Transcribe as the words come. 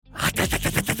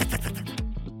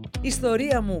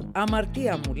Ιστορία μου,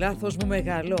 αμαρτία μου, λάθος μου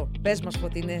μεγάλο. Πες μας,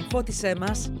 Φωτεινέ, φώτισέ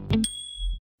μας.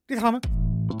 Τι θα φάμε?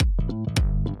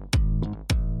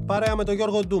 Παρέα με τον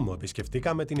Γιώργο Ντούμο,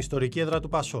 επισκεφτήκαμε την ιστορική έδρα του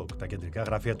Πασοκ, τα κεντρικά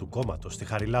γραφεία του κόμματος στη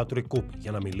Χαριλάου Τρικούπη,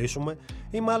 για να μιλήσουμε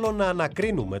ή μάλλον να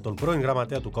ανακρίνουμε τον πρώην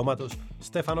γραμματέα του κόμματος,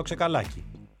 Στέφανο Ξεκαλάκη.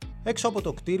 Έξω από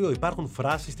το κτίριο υπάρχουν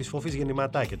φράσεις της Φόφης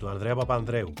Γεννηματά και του Ανδρέα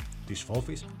Παπανδρέου, της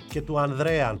Φόφης και του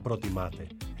Ανδρέα, αν προτιμάτε.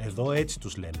 Εδώ έτσι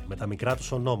τους λένε, με τα μικρά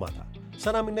τους ονόματα.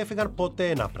 Σαν να μην έφυγαν ποτέ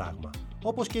ένα πράγμα.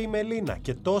 Όπως και η Μελίνα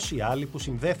και τόσοι άλλοι που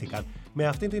συνδέθηκαν με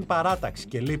αυτήν την παράταξη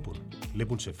και λείπουν.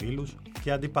 Λείπουν σε φίλους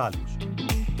και αντιπάλους.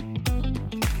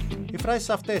 Οι φράσεις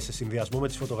αυτές, σε συνδυασμό με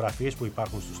τις φωτογραφίες που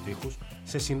υπάρχουν στους τοίχους,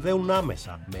 σε συνδέουν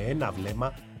άμεσα με ένα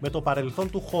βλέμμα με το παρελθόν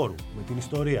του χώρου, με την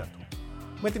ιστορία του.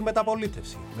 Με την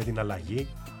μεταπολίτευση, με την αλλαγή,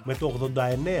 με το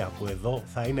 89 που εδώ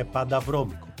θα είναι πάντα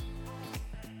βρώμικο.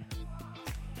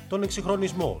 Τον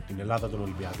εξυγχρονισμό, την Ελλάδα των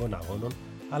Ολυμπιακών Αγώνων,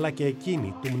 αλλά και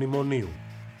εκείνη του μνημονίου.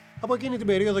 Από εκείνη την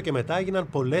περίοδο και μετά έγιναν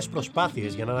πολλές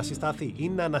προσπάθειες για να ανασυσταθεί ή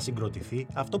να ανασυγκροτηθεί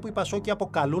αυτό που οι Πασόκοι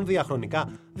αποκαλούν διαχρονικά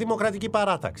δημοκρατική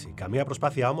παράταξη. Καμία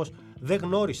προσπάθεια όμως δεν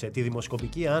γνώρισε τη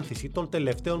δημοσκοπική άνθηση των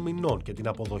τελευταίων μηνών και την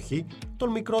αποδοχή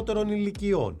των μικρότερων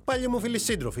ηλικιών. Πάλι μου φίλοι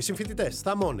σύντροφοι, συμφοιτητές,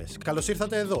 θαμώνες, καλώς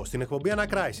ήρθατε εδώ στην εκπομπή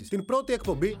ΑΝΑΚΡΙΣΗ. Την πρώτη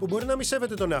εκπομπή που μπορεί να μην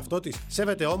σέβεται τον εαυτό της,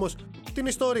 σέβεται όμως την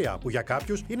ιστορία, που για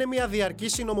κάποιους είναι μια διαρκή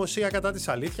συνωμοσία κατά της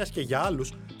αλήθειας και για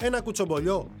άλλους ένα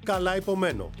κουτσομπολιό καλά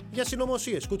υπομένο. Για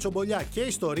συνωμοσίες, κουτσομπολιά και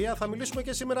ιστορία θα μιλήσουμε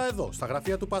και σήμερα εδώ, στα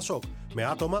γραφεία του Πασοκ, με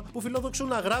άτομα που φιλοδοξούν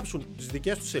να γράψουν τις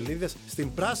δικές τους σελίδες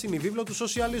στην πράσινη βίβλο του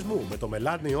σοσιαλισμού, με το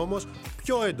μελάνι όμως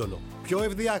πιο έντονο, πιο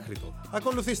ευδιάκριτο.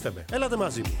 Ακολουθήστε με, έλατε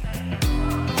μαζί μου.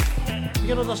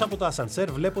 Βγαίνοντας από το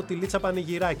ασανσέρ, βλέπω τη Λίτσα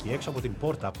Πανηγυράκη έξω από την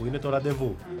πόρτα που είναι το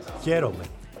ραντεβού. Χαίρομαι,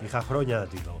 είχα χρόνια να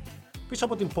τη δω. Πίσω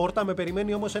από την πόρτα με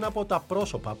περιμένει όμως ένα από τα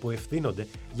πρόσωπα που ευθύνονται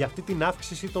για αυτή την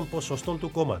αύξηση των ποσοστών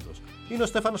του κόμματος. Είναι ο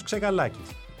Στέφανος Ξεκαλάκης,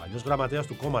 παλιός γραμματέας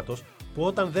του κόμματος, που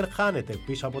όταν δεν χάνεται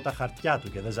πίσω από τα χαρτιά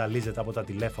του και δεν ζαλίζεται από τα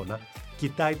τηλέφωνα,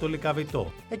 κοιτάει το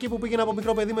λικαβιτό. Εκεί που πήγαινε από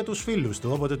μικρό παιδί με τους φίλους του,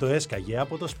 όποτε το έσκαγε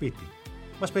από το σπίτι.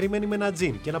 Μας περιμένει με ένα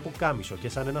τζιν και ένα πουκάμισο και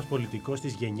σαν ένας πολιτικός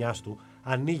της γενιάς του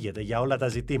ανοίγεται για όλα τα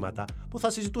ζητήματα που θα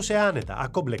συζητούσε άνετα,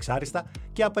 ακομπλεξάριστα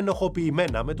και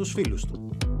απενοχοποιημένα με τους φίλους του.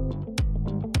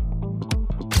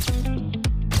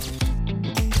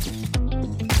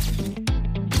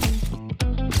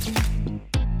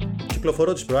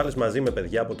 Κυκλοφορώ τις προάλλες μαζί με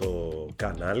παιδιά από το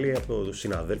κανάλι, από τους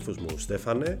συναδέλφους μου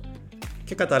Στέφανε,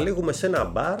 και καταλήγουμε σε ένα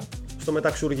μπαρ στο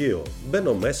Μεταξουργείο.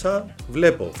 Μπαίνω μέσα,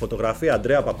 βλέπω φωτογραφία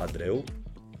Ανδρέα Παπανδρέου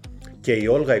και η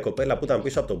Όλγα, η κοπέλα που ήταν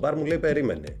πίσω από το μπαρ, μου λέει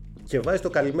περίμενε. Και βάζει το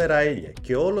καλημέρα Ήλιε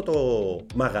και όλο το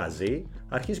μαγαζί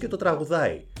αρχίζει και το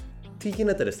τραγουδάει. Τι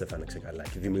γίνεται ρε Στέφανε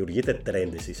Ξεκαλάκη, δημιουργείτε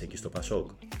τρέντ εσείς εκεί στο Πασοκ?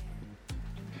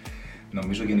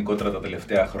 Νομίζω γενικότερα τα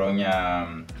τελευταία χρόνια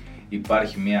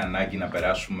υπάρχει μια ανάγκη να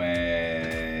περάσουμε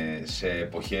σε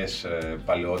εποχές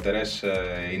παλαιότερες.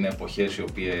 Είναι εποχές οι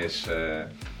οποίες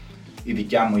η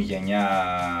δικιά μου γενιά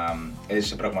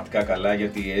έζησε πραγματικά καλά,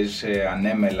 γιατί έζησε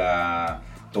ανέμελα.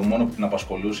 Το μόνο που την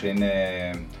απασχολούσε είναι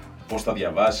πώς θα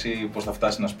διαβάσει, πώς θα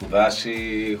φτάσει να σπουδάσει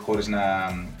χωρίς να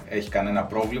έχει κανένα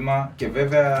πρόβλημα, και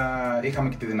βέβαια είχαμε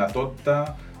και τη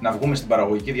δυνατότητα να βγούμε στην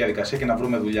παραγωγική διαδικασία και να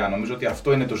βρούμε δουλειά. Νομίζω ότι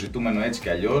αυτό είναι το ζητούμενο έτσι κι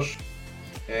αλλιώς.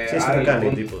 Ξέρεις τι μου κάνει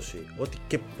εντύπωση? Ότι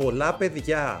και πολλά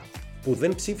παιδιά που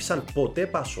δεν ψήφισαν ποτέ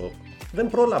Πασοκ δεν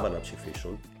πρόλαβαν να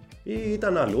ψηφίσουν ή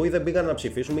ήταν αλλού ή δεν πήγαν να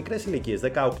ψηφίσουν. Μικρές ηλικίες,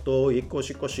 18,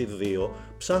 20, 22,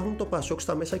 ψάχνουν το Πασοκ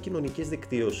στα μέσα κοινωνικής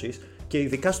δικτύωσης και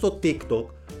ειδικά στο TikTok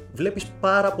βλέπεις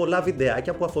πάρα πολλά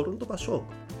βιντεάκια που αφορούν το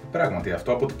Πασοκ. Πράγματι,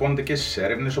 αυτό αποτυπώνεται και στις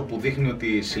έρευνες, όπου δείχνει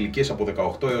ότι σε ηλικίες από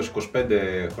 18 έως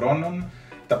 25 χρόνων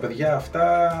τα παιδιά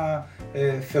αυτά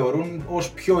θεωρούν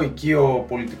ως πιο οικείο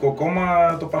πολιτικό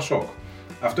κόμμα το Πασοκ.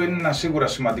 Αυτό είναι ένα σίγουρα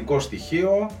σημαντικό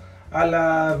στοιχείο,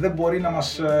 αλλά δεν μπορεί να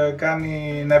μας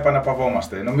κάνει να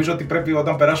επαναπαυόμαστε. Νομίζω ότι πρέπει,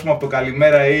 όταν περάσουμε από το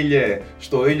καλημέρα Ήλιε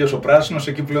στο ήλιος ο πράσινος,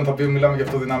 εκεί πλέον θα μιλάμε για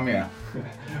αυτοδυναμία.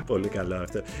 Πολύ καλά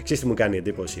αυτό. Ξέρεις τι μου κάνει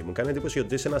εντύπωση? Μου κάνει εντύπωση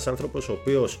ότι είσαι ένας άνθρωπος ο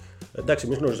οποίος, εντάξει,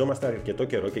 εμείς γνωριζόμαστε αρκετό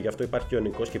καιρό και γι' αυτό υπάρχει και ο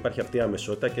Νικός και υπάρχει αυτή η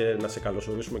αμεσότητα, και να σε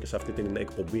καλωσορίσουμε και σε αυτή την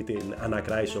εκπομπή, την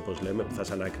ΑΝΑΚΡΙΣΗ όπως λέμε, που θα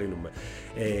σε ανακρίνουμε.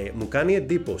 Μου κάνει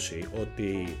εντύπωση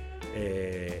ότι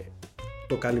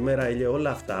το καλημέρα Ήλιε, όλα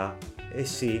αυτά,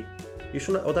 εσύ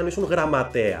όταν ήσουν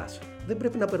γραμματέας, δεν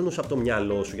πρέπει να περνούσε από το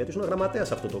μυαλό σου, γιατί ήσουν γραμματέας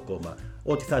σε αυτό το κόμμα,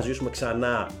 ότι θα ζήσουμε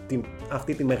ξανά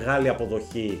αυτή τη μεγάλη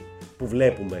αποδοχή που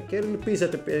βλέπουμε, και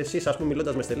ελπίζετε εσείς, ας πούμε,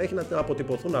 μιλώντας με στελέχη, να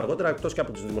αποτυπωθούν αργότερα, εκτός και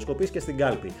από τις δημοσκοπήσεις και στην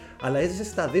κάλπη. Αλλά έζησες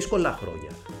στα δύσκολα χρόνια.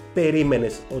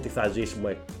 Περίμενες ότι θα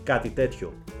ζήσουμε κάτι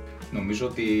τέτοιο? Νομίζω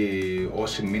ότι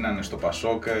όσοι μείνανε στο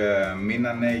Πασόκ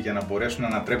μείνανε για να μπορέσουν να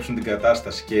ανατρέψουν την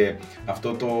κατάσταση, και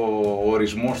αυτό το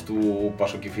ορισμός του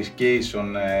Πασοκιfication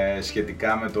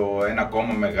σχετικά με το ένα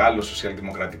κόμμα μεγάλο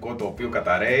σοσιαλδημοκρατικό το οποίο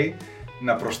καταραίει,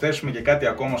 να προσθέσουμε και κάτι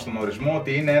ακόμα στον ορισμό,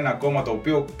 ότι είναι ένα κόμμα το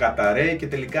οποίο καταραίει και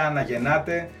τελικά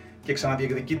αναγεννάται και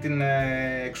ξαναδιεκδικεί την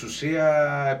εξουσία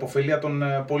επωφελία των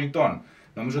πολιτών.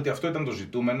 Νομίζω ότι αυτό ήταν το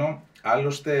ζητούμενο.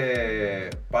 Άλλωστε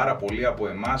πάρα πολλοί από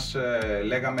εμάς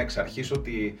λέγαμε εξ αρχής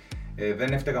ότι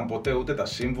δεν έφταιγαν ποτέ ούτε τα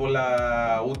σύμβολα,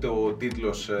 ούτε ο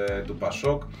τίτλος του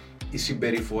Πασόκ. Οι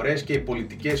συμπεριφορές και οι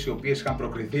πολιτικές οι οποίες είχαν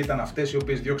προκριθεί ήταν αυτές οι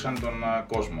οποίες διώξαν τον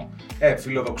κόσμο.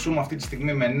 Φιλοδοξούμε αυτή τη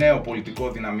στιγμή με νέο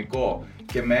πολιτικό δυναμικό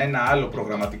και με ένα άλλο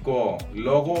προγραμματικό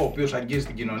λόγο, ο οποίος αγγίζει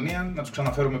την κοινωνία, να τους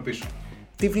ξαναφέρουμε πίσω.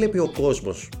 Τι βλέπει ο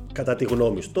κόσμος, κατά τη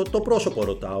γνώμη σου? Το πρόσωπο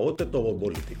ρωτάω, ούτε τον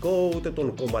πολιτικό, ούτε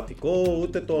τον κομματικό,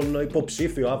 ούτε τον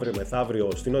υποψήφιο αύριο μεθαύριο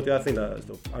στην Νότια Αθήνα,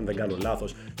 αν δεν κάνω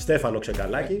λάθος, Στέφανο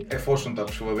Ξεκαλάκη. Εφόσον τα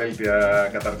ψηφοδέλτια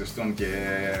καταρτιστούν και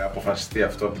αποφασιστεί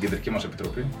αυτό από την Κεντρική μας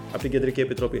Επιτροπή. Από την Κεντρική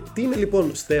Επιτροπή. Τι είναι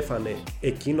λοιπόν, Στέφανε,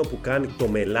 εκείνο που κάνει το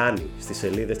μελάνι στις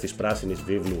σελίδες της Πράσινης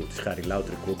Βίβλου της Χαριλάου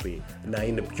Τρικούπη να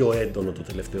είναι πιο έντονο το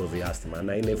τελευταίο διάστημα,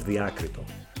 να είναι ευδιάκριτο?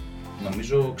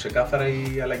 Νομίζω ξεκάθαρα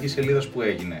η αλλαγή σελίδας που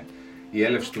έγινε. Η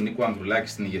έλευση του Νίκου Ανδρουλάκη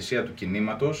στην ηγεσία του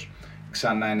κινήματος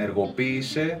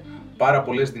ξαναενεργοποίησε πάρα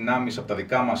πολλές δυνάμεις από τα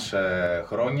δικά μας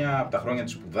χρόνια, από τα χρόνια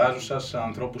της σπουδάζουσας,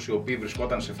 ανθρώπους οι οποίοι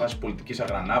βρισκόταν σε φάση πολιτικής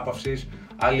αγρανάπαυσης,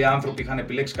 άλλοι άνθρωποι είχαν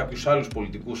επιλέξει κάποιους άλλους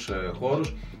πολιτικούς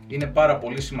χώρους. Είναι πάρα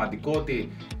πολύ σημαντικό ότι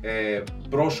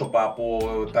πρόσωπα από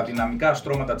τα δυναμικά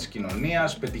στρώματα της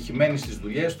κοινωνίας, πετυχημένοι στις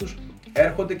δουλειές τους,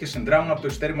 έρχονται και συνδράμουν από το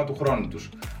ειστέρημα του χρόνου τους.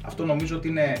 Αυτό νομίζω ότι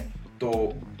είναι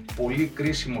το πολύ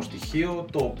κρίσιμο στοιχείο,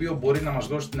 το οποίο μπορεί να μας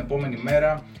δώσει την επόμενη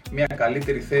μέρα μια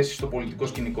καλύτερη θέση στο πολιτικό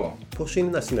σκηνικό. Πώς είναι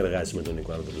να συνεργάζεσαι με τον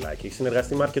Νίκο Ανδρουλάκη? Έχει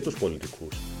συνεργαστεί με αρκετούς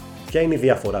πολιτικούς. Ποια είναι η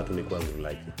διαφορά του Νίκου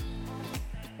Ανδρουλάκη?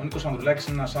 Ο Νίκος Ανδρουλάκης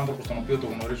είναι ένας άνθρωπος τον οποίο το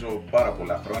γνωρίζω πάρα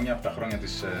πολλά χρόνια, από τα χρόνια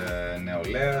της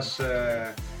νεολαίας.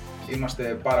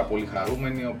 Είμαστε πάρα πολύ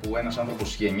χαρούμενοι όπου ένας άνθρωπος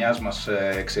της γενιάς μας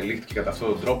εξελίχθηκε κατά αυτόν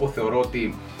τον τρόπο. Θεωρώ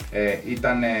ότι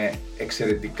ήταν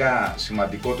εξαιρετικά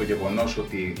σημαντικό το γεγονός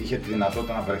ότι είχε τη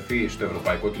δυνατότητα να βρεθεί στο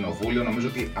Ευρωπαϊκό Κοινοβούλιο. Νομίζω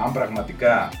ότι αν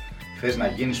πραγματικά θες να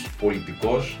γίνεις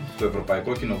πολιτικός, το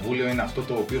Ευρωπαϊκό Κοινοβούλιο είναι αυτό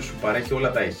το οποίο σου παρέχει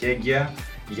όλα τα εχέγγυα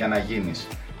για να γίνεις.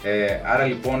 Άρα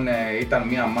λοιπόν ήταν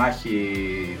μια μάχη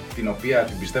την οποία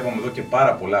την πιστεύαμε εδώ και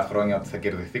πάρα πολλά χρόνια ότι θα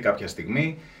κερδιθεί κάποια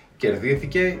στιγμή.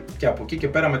 Κερδίθηκε και από εκεί και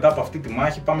πέρα, μετά από αυτή τη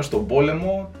μάχη, πάμε στον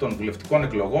πόλεμο των βουλευτικών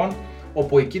εκλογών,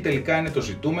 όπου εκεί τελικά είναι το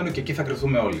ζητούμενο και εκεί θα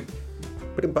κρυθούμε όλοι.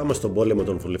 Πριν πάμε στον πόλεμο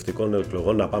των βουλευτικών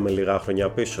εκλογών, να πάμε λίγα χρόνια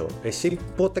πίσω. Εσύ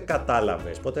πότε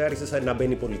κατάλαβες, πότε άρχισες να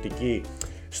μπαίνει η πολιτική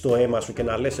στο αίμα σου και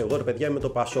να λες εγώ ρε παιδιά είμαι το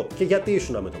Πασοκ? Και γιατί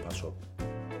ήσουν με το Πασοκ?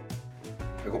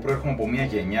 Εγώ προέρχομαι από μια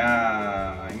γενιά,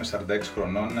 είμαι 46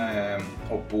 χρονών,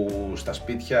 όπου στα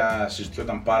σπίτια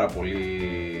συζητιόταν πάρα πολύ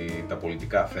τα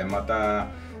πολιτικά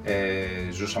θέματα.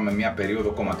 Ζούσαμε μια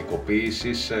περίοδο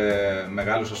κομματικοποίησης,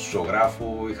 μεγάλωσα στο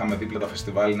Ζωγράφου, είχαμε δίπλα τα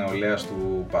φεστιβάλ νεολαίας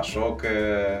του Πασόκ,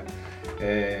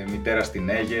 μητέρα στην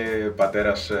Αίγε,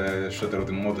 πατέρας στους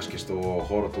ετεροδημότες και στο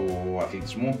χώρο του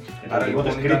αθλητισμού. Άρα λοιπόν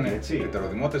ήταν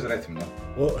ετεροδημότες Ρέθυμνο.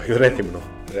 Ρέθυμνο.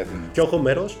 Ποιο έχω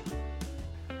μέρος?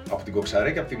 Από την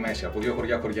Κοξαρέ και από τη Μέση, από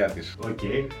 2 χωριά της.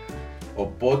 Okay.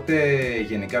 Οπότε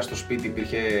γενικά στο σπίτι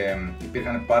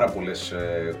υπήρχαν πάρα πολλές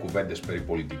κουβέντες περί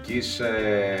πολιτικής.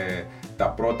 Τα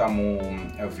πρώτα μου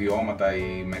βιώματα,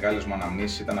 οι μεγάλες μου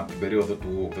αναμνήσεις ήταν από την περίοδο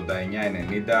του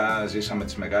 89-90. Ζήσαμε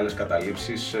τις μεγάλες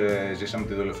καταλήψεις, ζήσαμε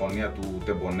τη δολοφονία του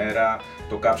Τεμπονέρα,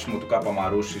 το κάψιμο του Κάπα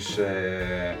Μαρούσης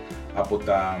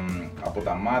από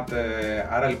τα ΜΑΤ.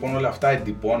 Άρα λοιπόν όλα αυτά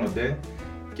εντυπώνονται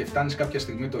και φτάνεις κάποια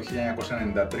στιγμή το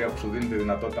 1993 που σου δίνει τη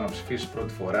δυνατότητα να ψηφίσεις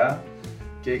πρώτη φορά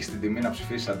και έχεις την τιμή να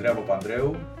ψηφίσεις Αντρέα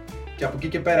Παπανδρέου, και από εκεί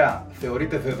και πέρα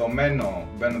θεωρείται δεδομένο,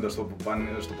 μπαίνοντας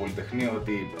στο Πολυτεχνείο,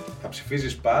 ότι θα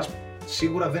ψηφίζεις ΠΑΣΠ.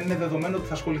 Σίγουρα δεν είναι δεδομένο ότι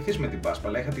θα ασχοληθείς με την ΠΑΣΠ,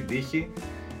 αλλά είχα την τύχη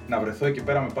να βρεθώ εκεί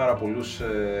πέρα με πάρα πολλούς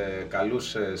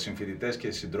καλούς συμφοιτητές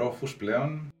και συντρόφους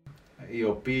πλέον, οι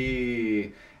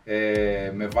οποίοι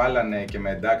με βάλανε και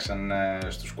με εντάξαν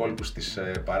στους κόλπους της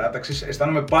παράταξης.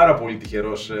 Αισθάνομαι πάρα πολύ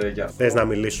τυχερός για αυτό. Θες να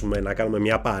μιλήσουμε, να κάνουμε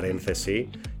μια παρένθεση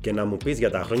και να μου πεις για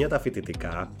τα χρόνια τα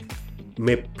φοιτητικά,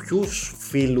 με ποιους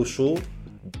φίλους σου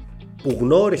που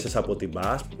γνώρισες από την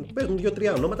ΠΑΣΠ, πες μου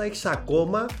 2-3 ονόματα, έχεις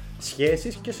ακόμα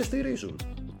σχέσεις και σε στηρίζουν?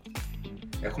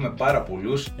 Έχουμε πάρα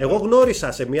πολλούς. Εγώ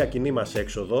γνώρισα σε μια κοινή μας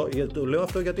έξοδο, το λέω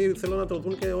αυτό γιατί θέλω να το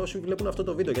δουν και όσοι βλέπουν αυτό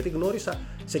το βίντεο, γιατί γνώρισα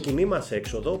σε κοινή μας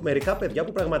έξοδο μερικά παιδιά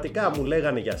που πραγματικά μου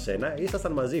λέγανε για σένα,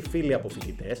 ήσασταν μαζί φίλοι από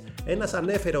φοιτητές, ένας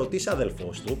ανέφερε ότι είσαι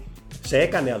αδελφός του, σε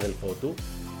έκανε αδελφό του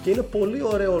Και είναι πολύ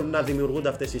ωραίο να δημιουργούνται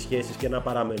αυτές οι σχέσεις και να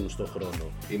παραμένουν στον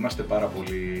χρόνο. Είμαστε πάρα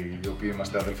πολλοί οι οποίοι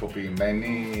είμαστε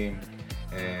αδελφοποιημένοι.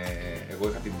 Εγώ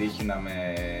είχα την τύχη να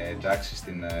με εντάξει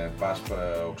στην ΠΑΣΠ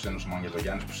ο ξένος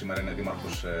Μαγγετογιάννης, που σήμερα είναι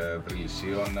δήμαρχος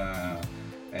Βρυλισσίων,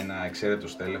 ένα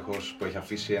εξαίρετος τέλεχος που έχει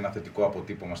αφήσει ένα θετικό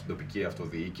αποτύπωμα στην τοπική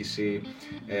αυτοδιοίκηση.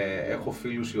 Έχω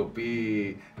φίλους οι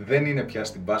οποίοι δεν είναι πια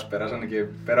στην ΠΑΣΠ, περάσανε και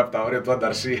πέρα από τα όρια του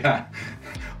Ανταρσία,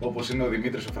 όπως είναι ο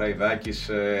Δημήτρης ο Φραϊδάκης,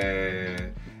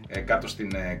 κάτω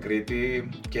στην Κρήτη,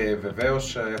 και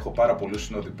βεβαίως έχω πάρα πολλούς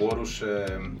συνοδοιπόρους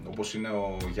όπως είναι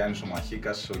ο Γιάννης ο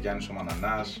Μαχίκας, ο Γιάννης ο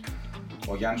Μανανάς,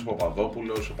 ο Γιάννης ο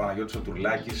Παπαδόπουλος, ο Παναγιώτης ο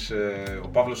Τουρλάκης, ο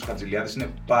Παύλος ο Χατζηλιάδης. Είναι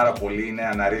πάρα πολλοί, είναι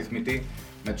αναρρύθμιτοι,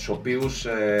 με τους οποίους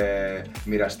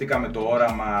μοιραστήκαμε το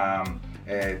όραμα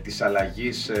της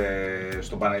αλλαγής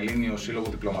στον Πανελλήνιο Σύλλογο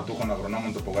Διπλωματούχων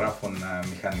Αγρονόμων Τοπογράφων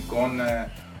Μηχανικών,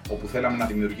 όπου θέλαμε να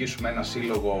δημιουργήσουμε ένα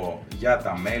σύλλογο για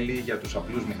τα μέλη, για τους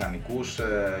απλούς μηχανικούς,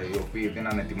 οι οποίοι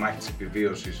δίνανε τη μάχη της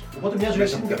επιβίωσης. Οπότε μια ζωή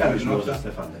συνδικαλισμός,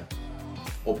 Στέφανε.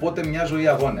 Οπότε μια ζωή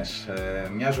αγώνες.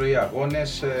 Μια ζωή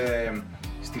αγώνες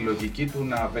στη λογική του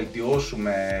να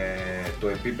βελτιώσουμε το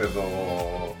επίπεδο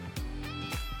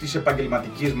της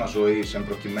επαγγελματικής μας ζωής, εν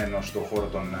προκειμένου στον χώρο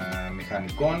των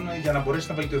μηχανικών, για να μπορέσει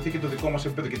να βελτιωθεί και το δικό μας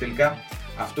επίπεδο. Και τελικά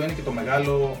αυτό είναι και το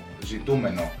μεγάλο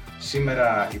ζητούμενο.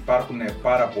 Σήμερα υπάρχουν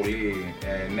πάρα πολλοί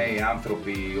νέοι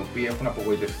άνθρωποι οι οποίοι έχουν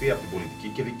απογοητευτεί από την πολιτική,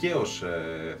 και δικαίως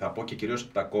θα πω, και κυρίως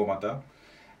από τα κόμματα,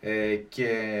 και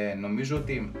νομίζω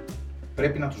ότι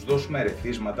πρέπει να τους δώσουμε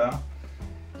ερεθίσματα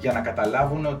για να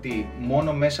καταλάβουν ότι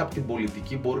μόνο μέσα από την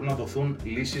πολιτική μπορούν να δοθούν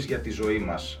λύσεις για τη ζωή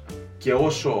μας. Και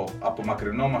όσο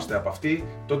απομακρυνόμαστε από αυτή,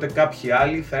 τότε κάποιοι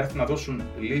άλλοι θα έρθουν να δώσουν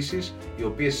λύσεις, οι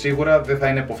οποίες σίγουρα δεν θα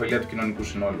είναι υποφελία του κοινωνικού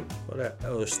συνόλου. Ωραία.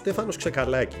 Ο Στέφανος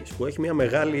Ξεκαλάκης, που έχει μια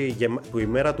μεγάλη, που η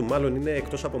μέρα του μάλλον είναι,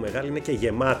 εκτός από μεγάλη, είναι και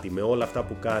γεμάτη με όλα αυτά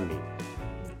που κάνει,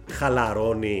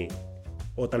 χαλαρώνει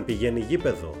όταν πηγαίνει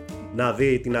γήπεδο, να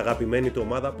δει την αγαπημένη του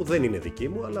ομάδα, που δεν είναι δική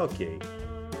μου, αλλά οκ.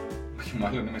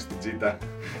 Μάλλον είμαι στην τζίτα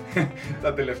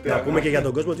τα τελευταία. Να πούμε και για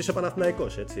τον κόσμο ότι είσαι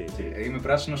Παναθηναϊκός, έτσι. Είμαι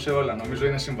πράσινος σε όλα. Νομίζω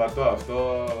είναι συμβατό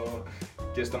αυτό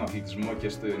και στον αθλητισμό και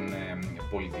στην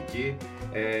πολιτική.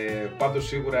 Πάντως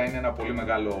σίγουρα είναι ένα πολύ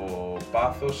μεγάλο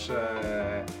πάθος.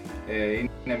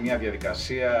 Είναι μια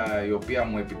διαδικασία η οποία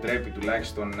μου επιτρέπει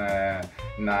τουλάχιστον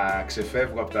να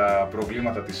ξεφεύγω από τα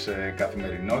προβλήματα της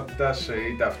καθημερινότητας,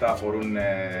 είτε αυτά αφορούν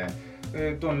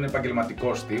τον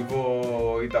επαγγελματικό στίβο,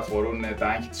 είτε αφορούν τα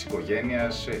άγχη της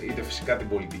οικογένειας, είτε φυσικά την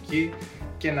πολιτική,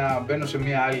 και να μπαίνω σε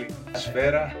μια άλλη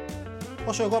σφαίρα.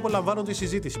 Όσο εγώ απολαμβάνω τη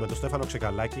συζήτηση με τον Στέφανο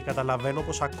Ξεκαλάκη, καταλαβαίνω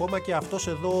πως ακόμα και αυτός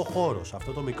εδώ ο χώρος,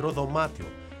 αυτό το μικρό δωμάτιο,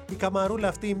 η καμαρούλα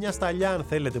αυτή, μια σταλιά αν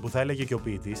θέλετε που θα έλεγε και ο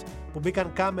ποιητής, που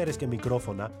μπήκαν κάμερες και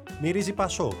μικρόφωνα, μυρίζει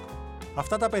Πασοκ.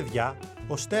 Αυτά τα παιδιά,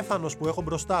 ο Στέφανος που έχω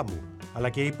μπροστά μου, αλλά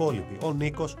και οι υπόλοιποι, ο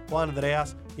Νίκος, ο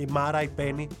Ανδρέας, η Μάρα, η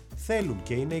Πέννη, θέλουν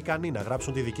και είναι ικανοί να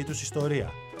γράψουν τη δική τους ιστορία.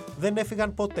 Δεν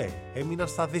έφυγαν ποτέ, έμειναν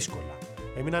στα δύσκολα.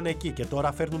 Έμειναν εκεί και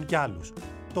τώρα φέρνουν κι άλλους.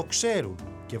 Το ξέρουν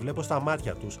και βλέπω στα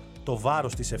μάτια τους το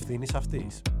βάρος της ευθύνης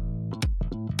αυτής.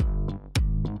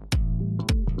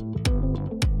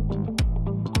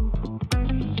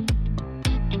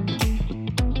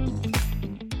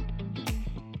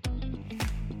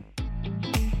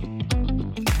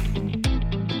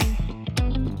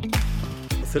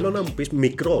 Θέλω να μου πεις,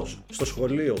 μικρός, στο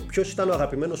σχολείο, ποιος ήταν ο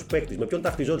αγαπημένος παίκτης, με ποιον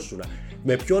ταυτιζόσουν,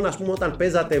 με ποιον, ας πούμε, όταν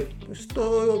παίζατε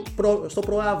στο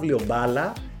προάβλιο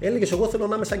μπάλα, έλεγες εγώ θέλω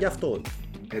να είμαι σαν κι αυτόν.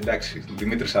 Εντάξει,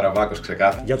 Δημήτρης Σαραβάκος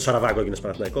ξεκάθαρα. Για τον Σαραβάκο έγινες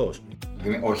Παναθηναϊκός?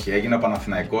 Όχι, έγινα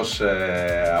Παναθηναϊκός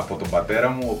από τον πατέρα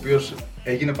μου, ο οποίος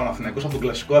έγινε Παναθηναϊκός από τον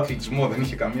κλασικό αθλητισμό, δεν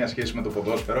είχε καμία σχέση με το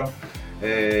ποδόσφαιρο.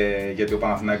 Γιατί ο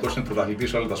Παναθηναϊκός είναι πρωταθλητής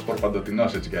σε όλα τα σπορ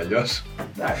παντοτινός, έτσι κι αλλιώς,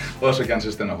 όσο κι αν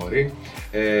σε στενοχωρεί.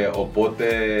 Οπότε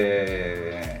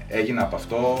έγινα από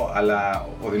αυτό, αλλά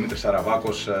ο Δημήτρης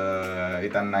Σαραβάκος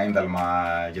ήταν ένα ίνταλμα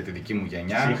για τη δική μου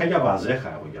γενιά. Είχα για Βαζέχα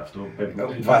εγώ γι' αυτό.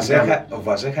 Ο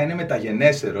Βαζέχα είναι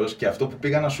μεταγενέστερος, και αυτό που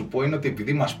πήγα να σου πω είναι ότι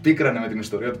επειδή μας πίκρανε με την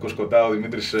ιστορία του Κοσκοτά ο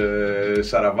Δημήτρης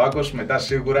Σαραβάκος, μετά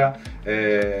σίγουρα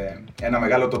ένα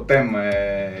μεγάλο τοτέμ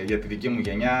για τη δική μου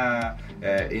γενιά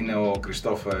είναι ο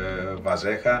Κριστόφ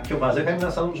Βαζέχα. Και ο Βαζέχα είναι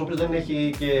ένας άνθρωπος ο οποίος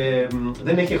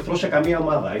δεν έχει εχθρό σε καμία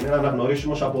ομάδα. Είναι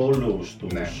αναγνωρίσιμος από όλους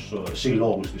τους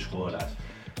συλλόγους της χώρας.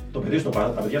 Το παιδί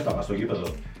τα παιδιά στο γήπεδο.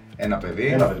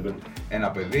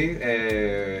 Ένα παιδί.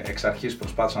 Εξ αρχής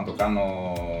προσπάθησα να το κάνω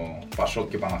Πασοκ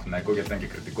και Παναθηναϊκό, γιατί ήταν και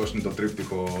κριτικός, είναι το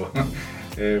τρίπτυχο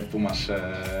που μας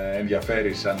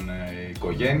ενδιαφέρει σαν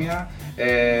οικογένεια.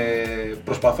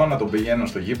 Προσπαθώ να τον πηγαίνω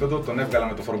στο γήπεδο, τον έβγαλα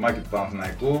με το φορμάκι του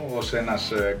Παναθηναϊκού ως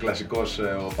ένας κλασικός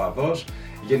οπαδός.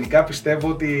 Γενικά πιστεύω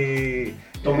ότι...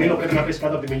 Το μήλο πρέπει να πέσει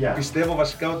κάτω από τη μιλιά. Πιστεύω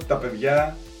βασικά ότι τα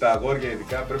παιδιά τα αγόρια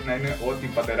ειδικά πρέπει να είναι ό,τι οι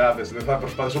πατεράδες. Δεν θα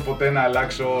προσπαθήσω ποτέ να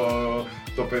αλλάξω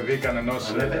το παιδί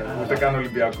κανενός, ούτε καν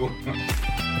Ολυμπιακού.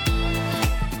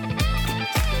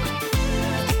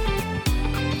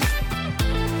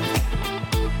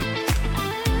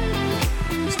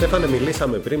 Στέφανε,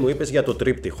 μιλήσαμε πριν, μου είπες για το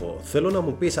τρίπτυχο. Θέλω να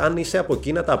μου πεις αν είσαι από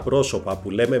εκείνα τα πρόσωπα που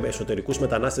λέμε εσωτερικούς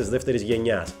μετανάστες δεύτερης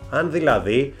γενιάς. Αν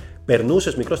δηλαδή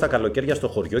περνούσες μικρός τα καλοκαίρια στο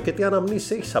χωριό και τι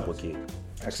αναμνήσεις έχεις από εκεί.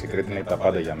 Η Κρήτη είναι τα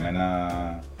πάντα για μένα.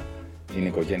 Είναι η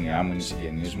οικογένειά μου, είναι οι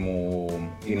συγγενείς μου,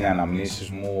 είναι οι αναμνήσεις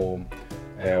μου.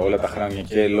 Όλα τα χρόνια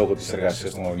και λόγω της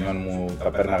εργασίας των γονιών μου τα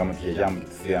πέρναγα με τη γιαγιά μου και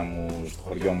τη θεία μου στο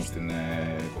χωριό μου στην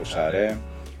Κοσαρέ.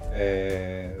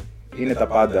 Είναι τα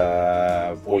πάντα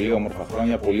πολύ όμορφα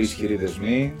χρόνια, πολύ ισχυροί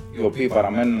δεσμοί, οι οποίοι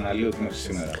παραμένουν αλλίωτοι μέχρι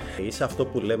σήμερα. Είσαι αυτό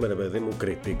που λέμε, ρε παιδί μου,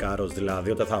 κριτικάρος,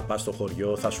 δηλαδή όταν θα πας στο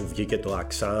χωριό θα σου βγει και το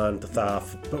αξάντ, θα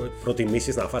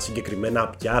προτιμήσεις να φας συγκεκριμένα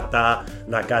πιάτα,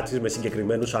 να κάτσεις με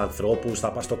συγκεκριμένους ανθρώπους,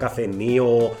 θα πας στο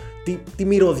καφενείο. Τι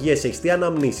μυρωδιές έχεις, τι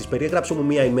αναμνήσεις, περιέγραψε μου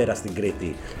μία ημέρα στην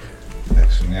Κρήτη.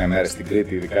 Εντάξει, μία ημέρα στην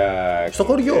Κρήτη, ειδικά στο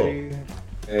χωριό.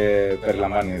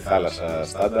 Περιλαμβάνει θάλασσα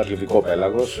στάνταρ, λιβικό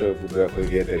πέλαγος που του έχω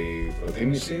ιδιαίτερη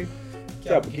προτίμηση και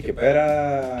από εκεί και πέρα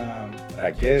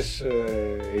ρακές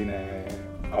είναι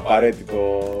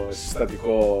απαραίτητο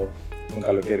συστατικό των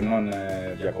καλοκαιρινών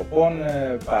διακοπών,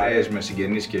 παρέες με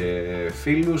συγγενείς και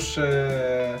φίλους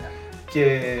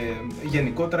και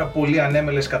γενικότερα πολύ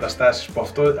ανέμελες καταστάσεις που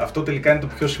αυτό τελικά είναι το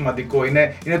πιο σημαντικό,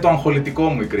 είναι το αγχολητικό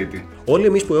μου η Κρήτη. Όλοι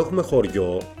εμείς που έχουμε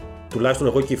χωριό, τουλάχιστον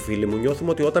εγώ και οι φίλοι μου, νιώθουμε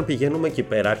ότι όταν πηγαίνουμε εκεί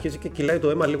πέρα αρχίζει και κυλάει το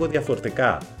αίμα λίγο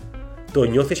διαφορετικά. Το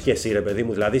νιώθεις και εσύ, ρε παιδί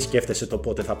μου, δηλαδή σκέφτεσαι το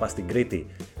πότε θα πας στην Κρήτη.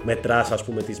 Μετράς, ας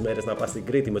πούμε, τις μέρες να πας στην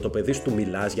Κρήτη, με το παιδί σου του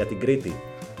μιλάς για την Κρήτη.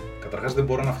 Καταρχάς δεν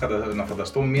μπορώ να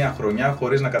φανταστώ μία χρονιά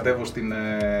χωρίς να κατέβω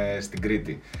στην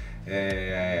Κρήτη.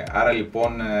 Άρα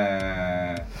λοιπόν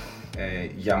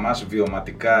για μας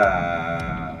βιωματικά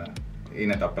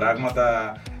είναι τα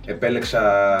πράγματα. Επέλεξα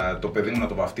το παιδί μου να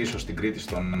το βαφτίσω στην Κρήτη,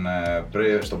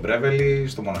 στον Πρέβελη,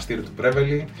 στο μοναστήρι του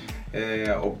Πρέβελη.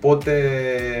 Οπότε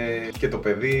και το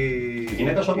παιδί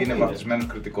είναι βαφτισμένος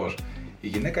κριτικός. Η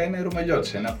γυναίκα είναι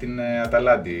Ρουμελιώτης, είναι από την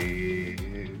Αταλάντη,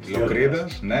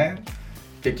 Λοκρίδας, ναι.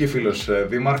 Και εκεί φίλος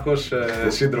δήμαρχος,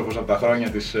 σύντροφος από τα χρόνια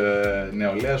της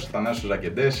νεολαίας, ο Θανάσης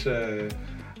Ζακεντές,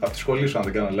 από τη σχολή σου αν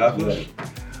δεν κάνω λάθος.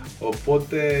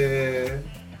 Οπότε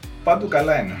πάντου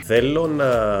καλά είναι. Θέλω να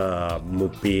μου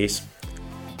πεις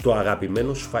το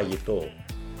αγαπημένο σου φαγητό.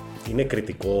 Είναι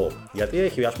κριτικό, γιατί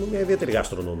έχει, ας πούμε, μια ιδιαίτερη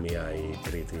γαστρονομία η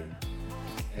Κρήτη.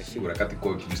 Σίγουρα κάτι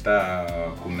κοκκινιστά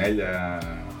κουνέλια,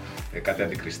 κάτι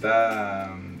αντικριστά,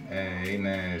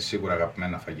 είναι σίγουρα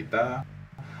αγαπημένα φαγητά.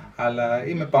 Αλλά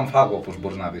είμαι πανφάγο, όπως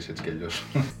μπορείς να δεις έτσι κι αλλιώς.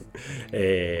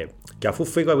 Και αφού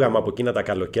φύγαμε από εκείνα τα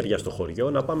καλοκαίρια στο χωριό,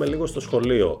 να πάμε λίγο στο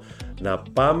σχολείο. Να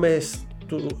πάμε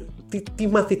τι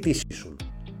μαθητής ήσουν,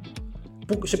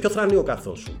 σε ποιο θρανείο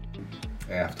καθόσουν.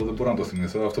 Αυτό δεν μπορώ να το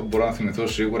θυμηθώ. Αυτό που μπορώ να θυμηθώ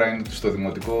σίγουρα είναι ότι στο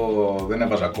δημοτικό δεν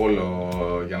έβαζα κόλλο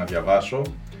για να διαβάσω.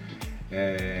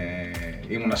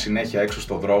 Ήμουνα συνέχεια έξω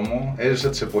στο δρόμο. Έζησα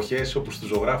τις εποχές όπου στο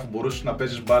ζωγράφο μπορούσες να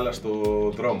παίζεις μπάλα στο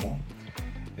δρόμο.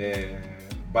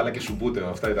 Μπάλα και σουμπούτεο,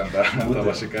 αυτά ήταν τα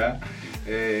βασικά.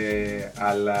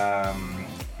 Αλλά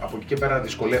από εκεί και πέρα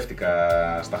δυσκολεύτηκα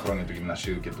στα χρόνια του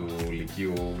γυμνασίου και του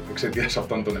λυκείου εξαιτίας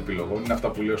αυτών των επιλογών. Είναι αυτά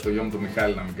που λέω στο γιο μου του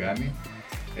Μιχάλη να μην κάνει.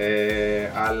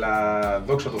 Αλλά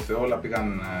δόξα τω Θεώ όλα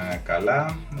πήγαν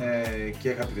καλά και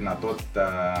είχα τη δυνατότητα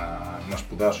να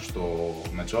σπουδάσω στο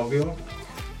Μετσόβιο.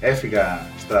 Έφυγα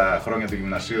στα χρόνια του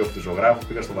γυμνασίου του ζωγράφου,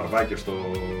 πήγα στο Βαρβάκιο στο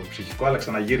ψυχικό, αλλά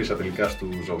ξαναγύρισα τελικά στο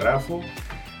ζωγράφου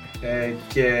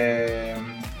και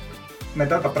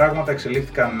μετά τα πράγματα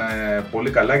εξελίχθηκαν πολύ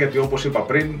καλά, γιατί όπως είπα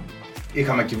πριν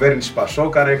είχαμε κυβέρνηση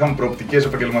Πασοκ, άρα είχαμε προοπτικές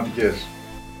επαγγελματικές.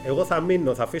 Εγώ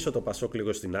θα αφήσω το Πασοκ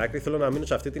λίγο στην άκρη. Θέλω να μείνω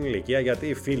σε αυτή την ηλικία, γιατί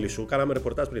οι φίλοι σου, κάναμε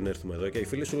ρεπορτάζ πριν έρθουμε εδώ και οι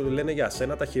φίλοι σου λένε για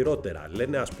σένα τα χειρότερα.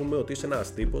 Λένε, ας πούμε, ότι είσαι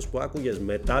ένας τύπος που άκουγες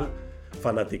metal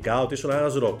φανατικά, ότι ήσουν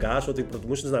ένας ροκάς, ότι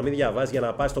προτιμούσες να μην διαβάζεις για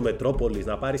να πας στο Μετρόπολης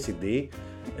να πάρεις CD.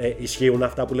 Ισχύουν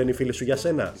αυτά που λένε οι φίλοι σου για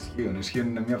σένα? Ισχύουν,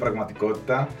 είναι μια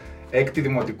πραγματικότητα. Έκτη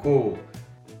δημοτικού,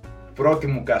 πρώτη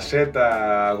μου κασέτα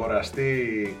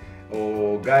αγοραστή,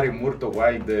 ο Γκάρι Μουρ, το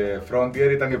Wild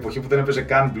Frontier, ήταν η εποχή που δεν έπαιζε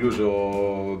καν blues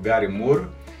ο Γκάρι Μουρ.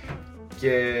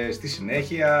 Και στη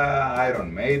συνέχεια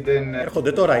Iron Maiden.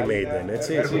 Έρχονται τώρα οι Maiden,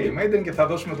 έτσι. Έρχονται οι Maiden και θα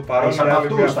δώσουμε το παρόν για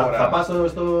άλλη μια φορά. Θα πας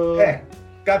στο...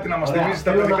 κάτι να μας θυμίσει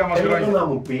τα παιδικά μας χρόνια. Θέλω να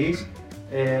μου πεις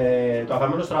το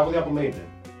αγαπημένο τραγούδι από Maiden.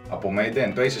 Από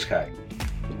Maiden, το Aces High.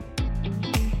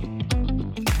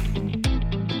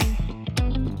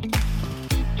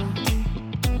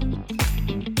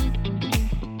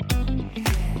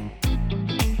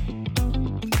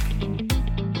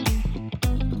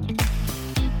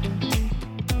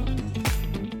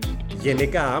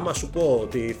 Γενικά, άμα σου πω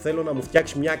ότι θέλω να μου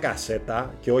φτιάξει μια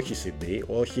κασέτα και όχι CD,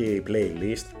 όχι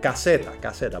playlist,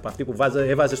 κασέτα από αυτή που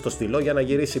έβαζε στο στυλό για να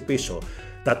γυρίσει πίσω.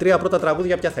 Τα 3 πρώτα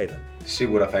τραγούδια ποια θα ήταν?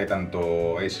 Σίγουρα θα ήταν το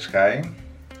Aces High.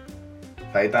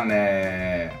 Θα ήταν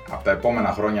από τα επόμενα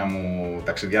χρόνια μου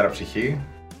ταξιδιάρα ψυχή,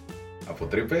 από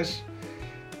Τρύπες.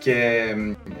 Και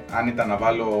αν ήταν να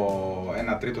βάλω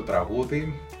ένα τρίτο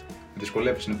τραγούδι,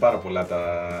 δυσκολεύεις, είναι πάρα πολλά τα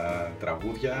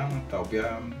τραγούδια, τα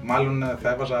οποία μάλλον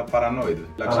θα έβαζα Paranoid.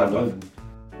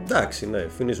 Εντάξει, ναι,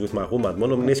 finish with my woman,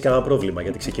 μόνο μην έχεις κανένα πρόβλημα,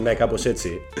 γιατί ξεκινάει κάπως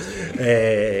έτσι.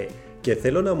 Και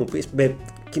θέλω να μου πεις, με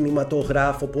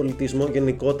κινηματογράφο, πολιτισμό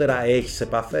γενικότερα έχεις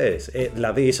επαφές?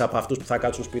 Δηλαδή είσαι από αυτούς που θα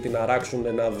κάτσουν σπίτι να ράξουν,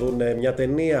 να δουν μια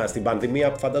ταινία? Στην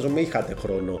πανδημία που φαντάζομαι είχατε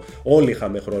χρόνο, όλοι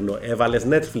είχαμε χρόνο, έβαλες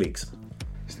Netflix?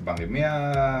 Στην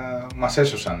πανδημία μας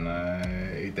έσωσαν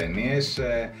οι ταινίες,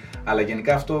 αλλά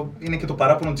γενικά αυτό είναι και το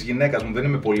παράπονο της γυναίκας μου. Δεν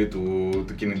είμαι πολύ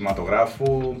του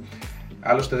κινηματογράφου,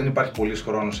 άλλωστε δεν υπάρχει πολύς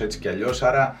χρόνος έτσι κι αλλιώς,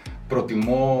 άρα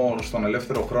προτιμώ στον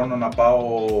ελεύθερο χρόνο να πάω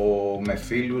με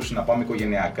φίλους, να πάμε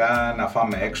οικογενειακά, να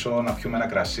φάμε έξω, να πιούμε ένα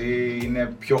κρασί,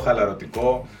 είναι πιο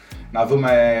χαλαρωτικό. Να δούμε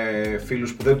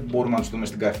φίλους που δεν μπορούμε να τους δούμε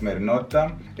στην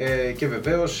καθημερινότητα και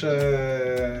βεβαίως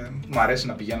μου αρέσει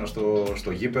να πηγαίνω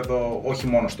στο γήπεδο, όχι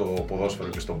μόνο στο ποδόσφαιρο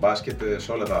και στο μπάσκετ,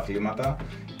 σε όλα τα αθλήματα,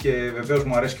 και βεβαίως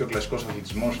μου αρέσει και ο κλασικός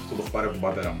αθλητισμός, αυτό το έχω πάρει από τον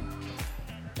πατέρα μου.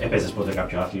 Έπαιζες ποτέ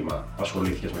κάποιο άθλημα,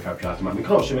 ασχολήθηκες με κάποιο άθλημα?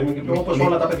 Μικρός, όπως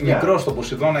όλα τα παιδιά. Μικρός, στο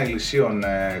Ποσειδώνα Ηλυσίων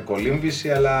κολύμβηση,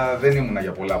 αλλά δεν ήμουνα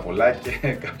για πολλά και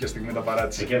κάποια στιγμή τα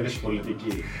παράτησα. Σε κέρδισε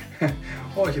πολιτική?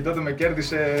 Όχι, τότε με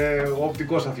κέρδισε ο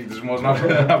οπτικός αθλητισμός,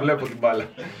 να βλέπω την μπάλα.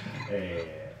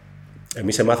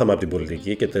 Εμείς μάθαμε από την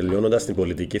πολιτική και τελειώνοντας την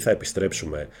πολιτική θα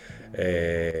επιστρέψουμε.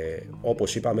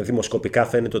 Όπως είπαμε, δημοσκοπικά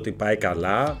φαίνεται ότι πάει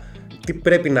καλά. Τι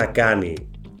πρέπει να κάνει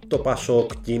το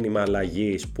Πασοκ κίνημα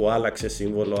αλλαγής που άλλαξε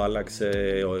σύμβολο, άλλαξε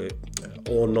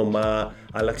όνομα,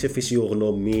 άλλαξε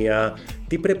φυσιογνωμία?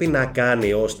 Τι πρέπει να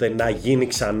κάνει ώστε να γίνει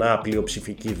ξανά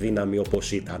πλειοψηφική δύναμη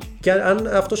όπως ήταν? Και αν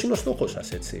αυτός είναι ο στόχος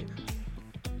σας, έτσι?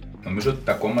 Νομίζω ότι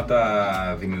τα κόμματα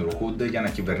δημιουργούνται για να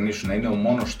κυβερνήσουν. Είναι ο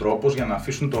μόνος τρόπος για να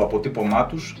αφήσουν το αποτύπωμά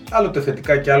τους, άλλοτε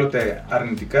θετικά και άλλοτε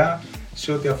αρνητικά,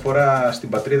 σε ό,τι αφορά στην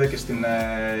πατρίδα και στην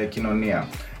κοινωνία.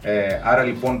 Άρα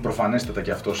λοιπόν προφανέστατα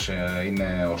και αυτός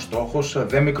είναι ο στόχος.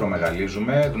 Δεν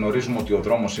μικρομεγαλίζουμε, γνωρίζουμε ότι ο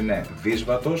δρόμος είναι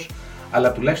δύσβατος,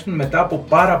 αλλά τουλάχιστον μετά από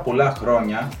πάρα πολλά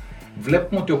χρόνια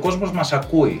βλέπουμε ότι ο κόσμος μας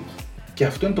ακούει. Και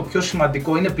αυτό είναι το πιο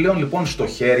σημαντικό. Είναι πλέον λοιπόν στο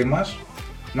χέρι μας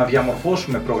να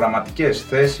διαμορφώσουμε προγραμματικές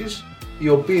θέσεις, οι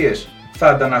οποίες θα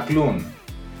αντανακλούν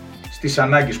στις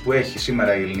ανάγκες που έχει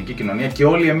σήμερα η ελληνική κοινωνία και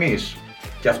όλοι εμείς.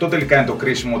 Και αυτό τελικά είναι το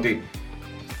κρίσιμο, ότι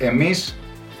εμείς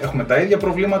έχουμε τα ίδια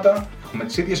προβλήματα, έχουμε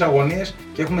τις ίδιες αγωνίες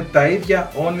και έχουμε τα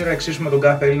ίδια όνειρα εξίσου με τον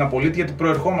κάθε Έλληνα πολίτη, γιατί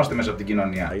προερχόμαστε μέσα από την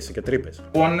κοινωνία. Είσαι και Τρύπες.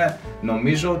 Λοιπόν,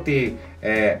 νομίζω ότι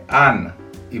αν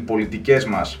οι πολιτικές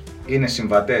μας είναι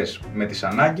συμβατές με τις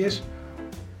ανάγκες,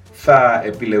 θα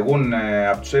επιλεγούν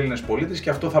από τους Έλληνες πολίτες και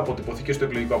αυτό θα αποτυπωθεί και στο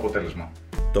εκλογικό αποτέλεσμα.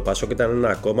 Το Πασοκ ήταν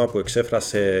ένα κόμμα που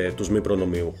εξέφρασε τους μη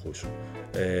προνομιούχους.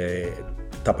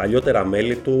 Τα παλιότερα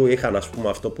μέλη του είχαν, ας πούμε,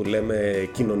 αυτό που λέμε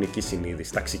κοινωνική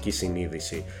συνείδηση, ταξική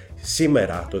συνείδηση.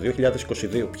 Σήμερα, το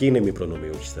 2022, ποιοι είναι οι μη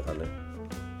προνομιούχοι, Στέφανε?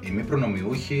 Οι μη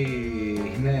προνομιούχοι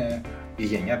είναι η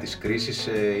γενιά της κρίσης,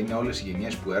 είναι όλες οι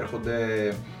γενιές που έρχονται,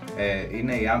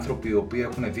 είναι οι άνθρωποι οι οποίοι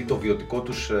έχουν δει το βιωτικό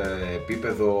τους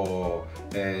επίπεδο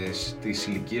στις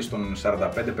ηλικίες των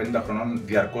 45-50 χρονών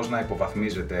διαρκώς να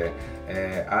υποβαθμίζεται.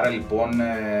 Άρα λοιπόν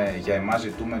για εμάς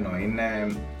ζητούμενο είναι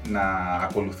να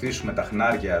ακολουθήσουμε τα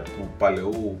χνάρια του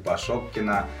παλαιού Πασόκ και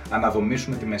να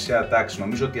αναδομήσουμε τη μεσαία τάξη.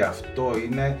 Νομίζω ότι αυτό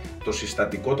είναι το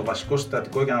συστατικό, το βασικό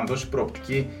συστατικό για να δώσει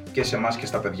προοπτική και σε εμάς και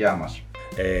στα παιδιά μας.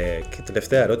 Και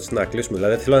τελευταία ερώτηση να κλείσουμε.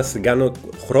 Δηλαδή, θέλω να την κάνω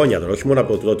χρόνια τώρα, όχι μόνο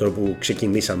από τότε που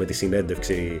ξεκινήσαμε τη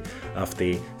συνέντευξη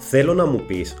αυτή. Θέλω να μου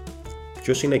πεις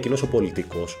ποιος είναι εκείνος ο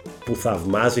πολιτικός που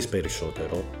θαυμάζεις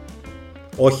περισσότερο?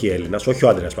 Όχι Έλληνας, όχι ο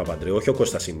Άντρεας Παπαντρέου, όχι ο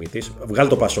Κώστας Σιμίτης. Βγάλ'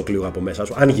 το Πασοκ λίγο από μέσα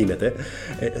σου, αν γίνεται.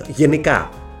 Γενικά.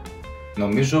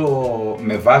 Νομίζω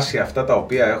με βάση αυτά τα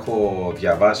οποία έχω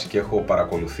διαβάσει και έχω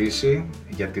παρακολουθήσει,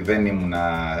 γιατί δεν ήμουνα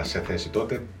σε θέση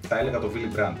τότε, θα έλεγα το Βίλι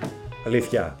Μπραντ.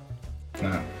 Αλήθεια?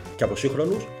 Ναι. Και από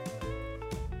σύγχρονους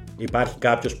υπάρχει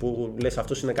κάποιος που λες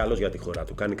αυτός είναι καλός για τη χώρα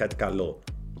του, κάνει κάτι καλό?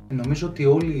 Νομίζω ότι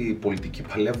όλοι οι πολιτικοί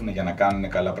παλεύουν για να κάνουν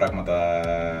καλά πράγματα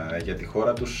για τη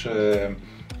χώρα τους,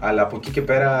 αλλά από εκεί και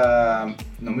πέρα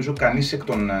νομίζω κανείς εκ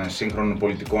των σύγχρονων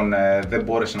πολιτικών δεν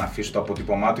μπόρεσε να αφήσει το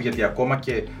αποτύπωμά του, γιατί ακόμα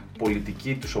και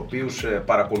πολιτικοί τους οποίους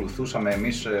παρακολουθούσαμε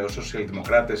εμείς ως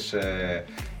σοσιαλδημοκράτες,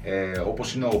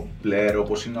 όπως είναι ο Μπλερ,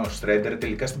 όπως είναι ο Στρέντερ,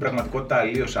 τελικά στην πραγματικότητα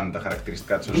αλλίωσαν τα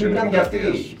χαρακτηριστικά της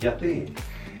σοσιαλδημοκρατίας. Γιατί?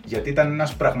 γιατί ήταν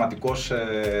ένας πραγματικός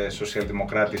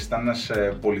σοσιαλδημοκράτης, ήταν ένας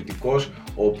πολιτικός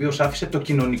ο οποίος άφησε το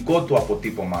κοινωνικό του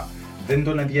αποτύπωμα. Δεν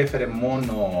τον ενδιέφερε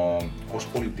μόνο ως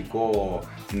πολιτικό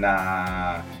να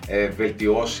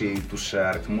βελτιώσει τους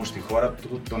αριθμούς στη χώρα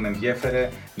του, τον ενδιέφερε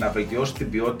να βελτιώσει την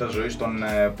ποιότητα ζωής των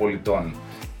πολιτών.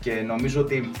 Και νομίζω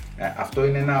ότι αυτό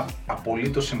είναι ένα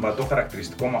απολύτως συμβατό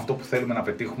χαρακτηριστικό με αυτό που θέλουμε να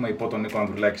πετύχουμε υπό τον Νίκο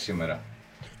Ανδρουλάκη σήμερα.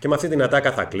 Και με αυτή την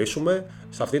ατάκα θα κλείσουμε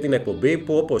σε αυτή την εκπομπή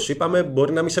που, όπως είπαμε,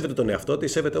 μπορεί να μην σέβεται τον εαυτό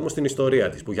της, σέβεται όμως την ιστορία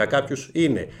της, που για κάποιους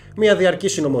είναι μια διαρκή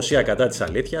συνωμοσία κατά της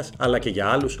αλήθειας, αλλά και για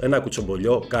άλλους ένα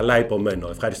κουτσομπολιό καλά υπομένο.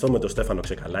 Ευχαριστώ με τον Στέφανο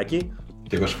Ξεκαλάκη.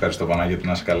 Και εγώ σας ευχαριστώ, Παναγιώτη,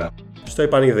 να είσαι καλά. Στο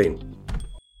επανειδήν.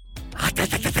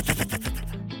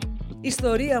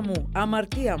 Ιστορία μου,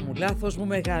 αμαρτία μου, λάθος μου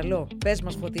μεγάλο. Πες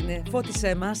μας, Φωτεινέ,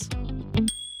 φώτισέ μας.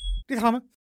 Τι θα φάμε?